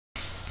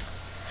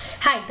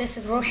Hi, this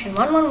is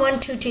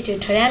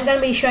Roshan111222. Today I'm going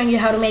to be showing you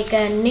how to make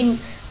a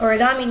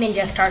origami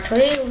ninja star.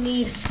 Today you'll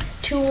need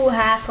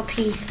half a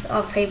piece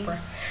of paper.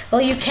 Well,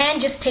 you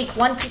can just take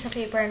one piece of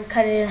paper and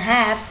cut it in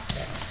half.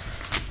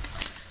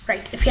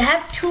 Right, if you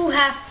have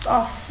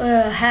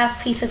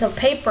half pieces of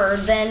paper,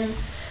 then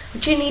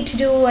what you need to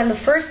do in the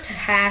first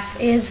half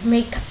is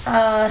make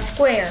a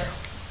square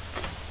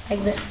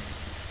like this.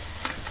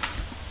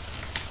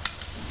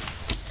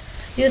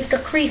 Use the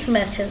crease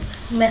method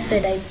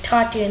I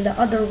taught you in the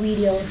other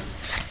videos,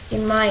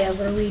 in my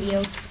other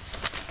videos.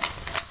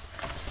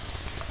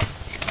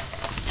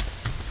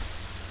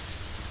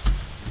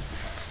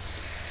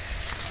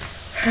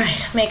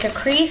 Alright, make a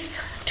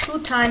crease 2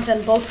 times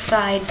on both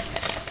sides.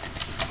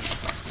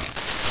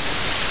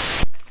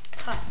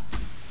 Cut.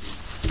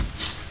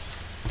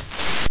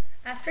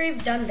 After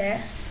you've done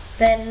that,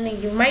 then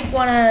you might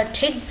want to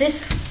take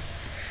this,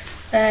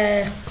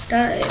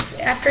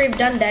 after you've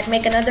done that,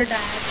 make another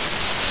diagonal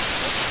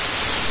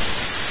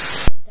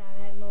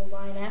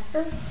line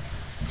after.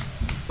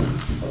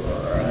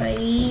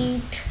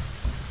 Right.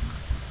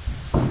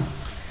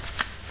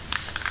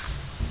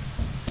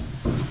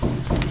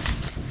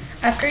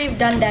 After you've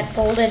done that,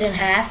 fold it in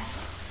half.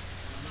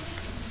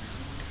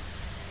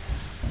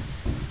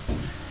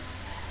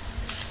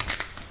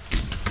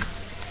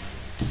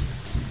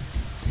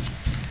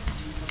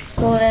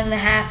 Fold it in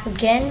half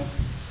again.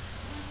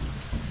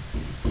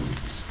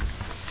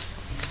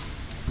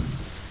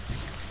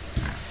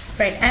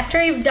 Right,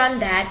 after you've done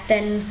that,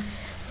 then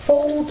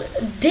fold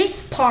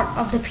this part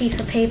of the piece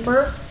of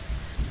paper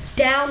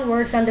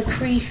downwards on the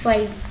crease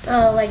like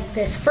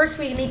this. First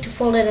we need to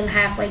fold it in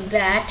half like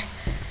that.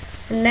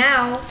 And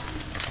now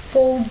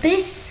fold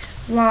this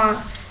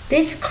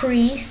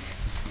crease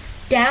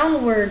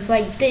downwards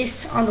like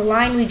this on the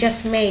line we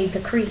just made,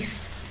 the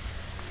crease.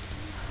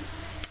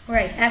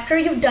 Right, after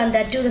you've done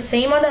that, do the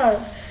same on the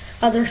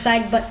other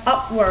side, but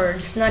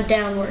upwards, not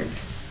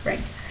downwards.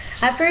 Right.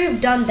 After you've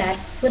done that,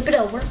 flip it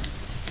over,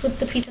 flip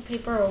the piece of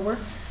paper over,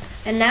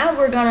 and now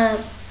we're gonna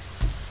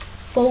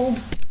fold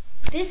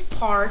this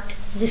part,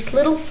 this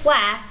little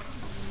flap,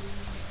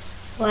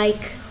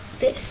 like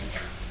this.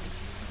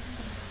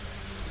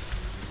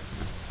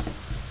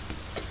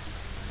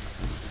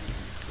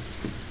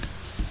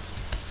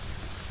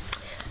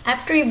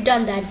 After you've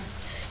done that,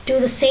 do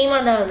the same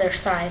on the other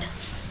side.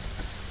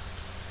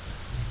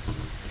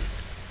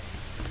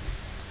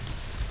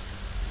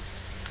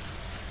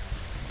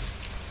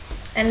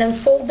 And then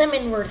fold them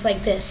inwards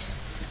like this.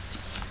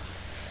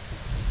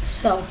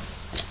 So,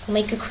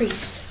 make a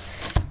crease.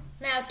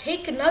 Now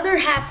take another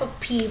half of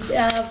piece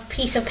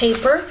of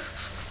paper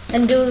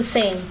and do the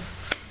same.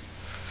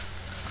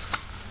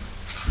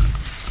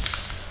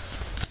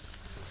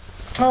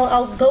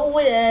 I'll go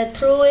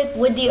through it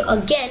with you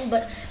again,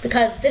 but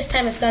because this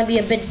time it's going to be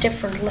a bit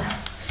different.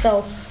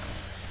 So,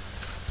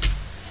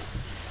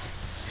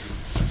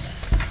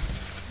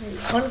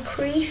 one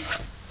crease.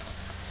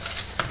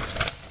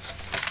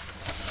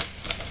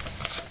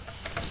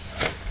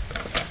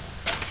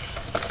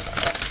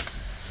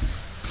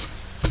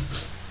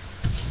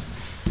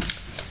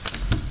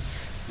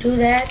 Do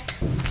that.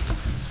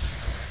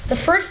 The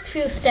first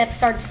few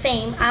steps are the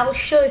same. I will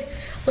show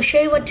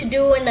you what to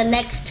do in the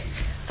next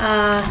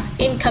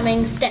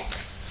incoming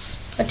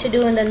steps. What to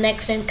do in the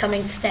next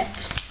incoming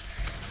steps.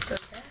 For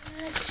that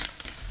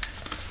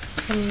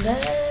and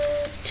that.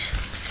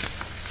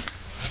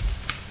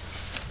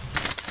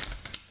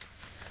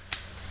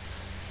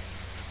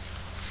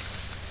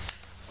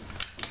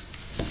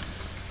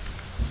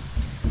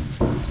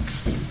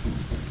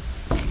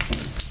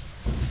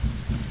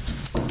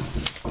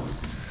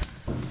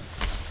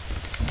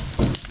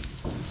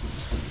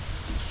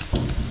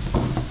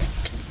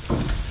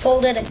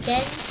 Fold it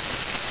again.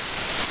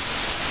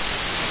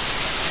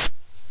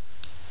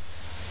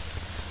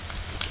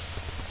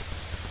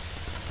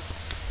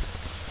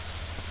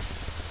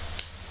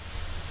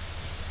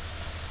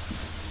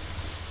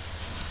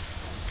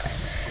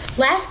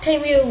 Last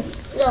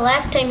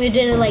time you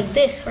did it like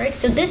this, right?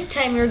 So this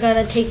time you're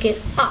gonna take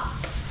it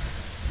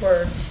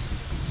upwards.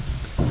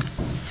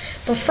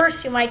 But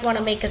first you might want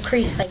to make a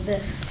crease like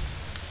this.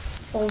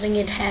 Folding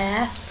it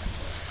half.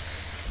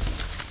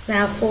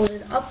 Now fold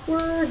it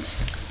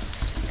upwards.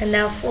 And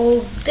now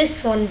fold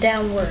this one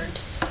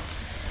downwards.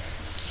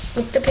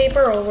 Flip the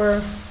paper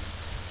over,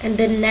 and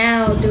then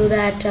now do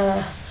that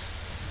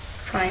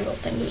triangle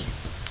thingy.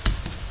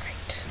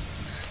 Right.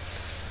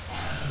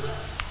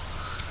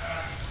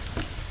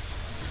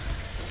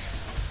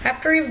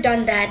 After you've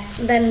done that,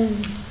 then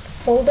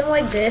fold them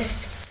like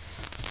this.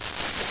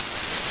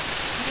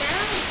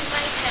 Now you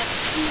might have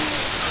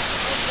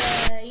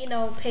 2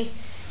 of the,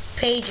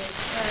 pages.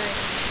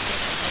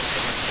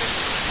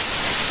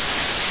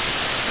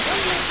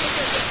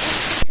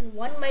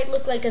 One might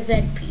look like a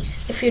Z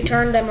piece if you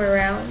turn them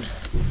around.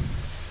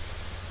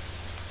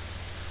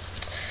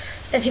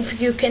 As if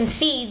you can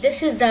see,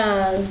 this is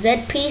the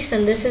Z piece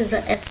and this is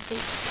the S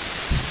piece.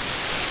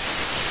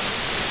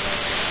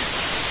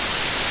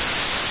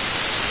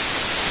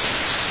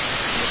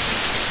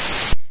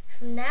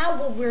 So now Now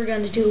what we're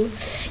going to do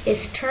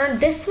is turn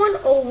this one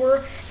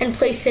over and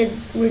place it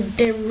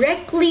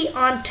directly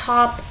on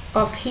top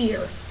of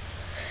here.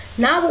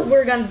 Now what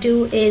we're going to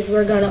do is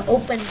we're going to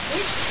open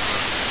this.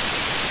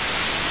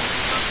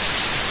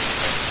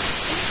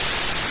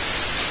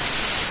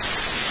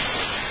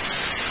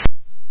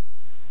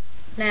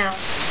 Now,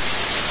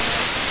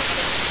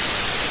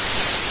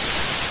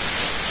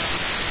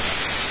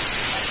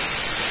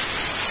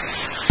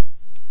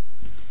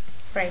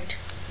 right,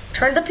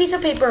 turn the piece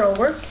of paper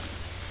over,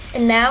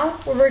 and now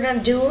what we're going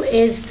to do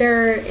is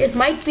it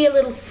might be a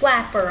little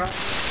flapper on.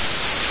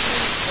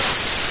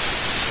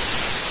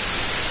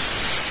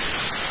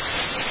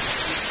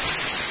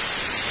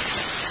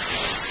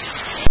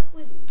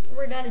 What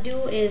we're going to do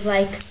is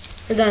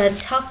we're going to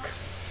tuck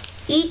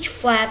each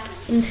flap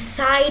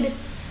inside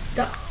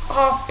the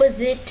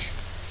opposite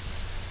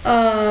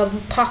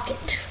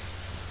pocket.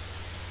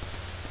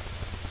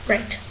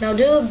 Right, now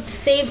do the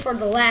same for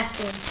the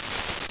last one.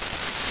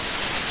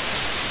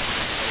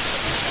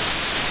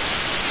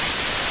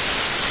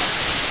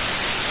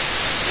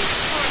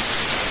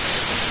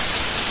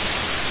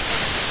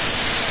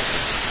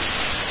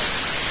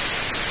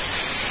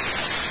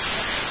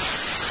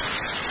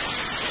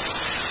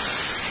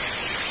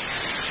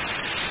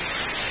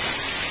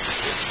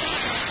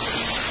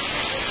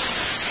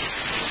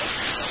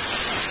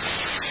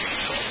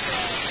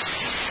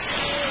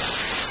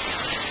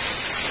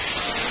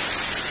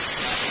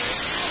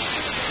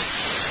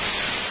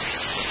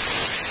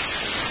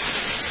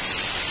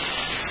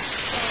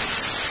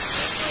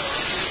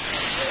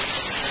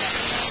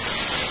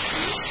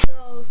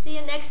 See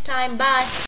you next time. Bye.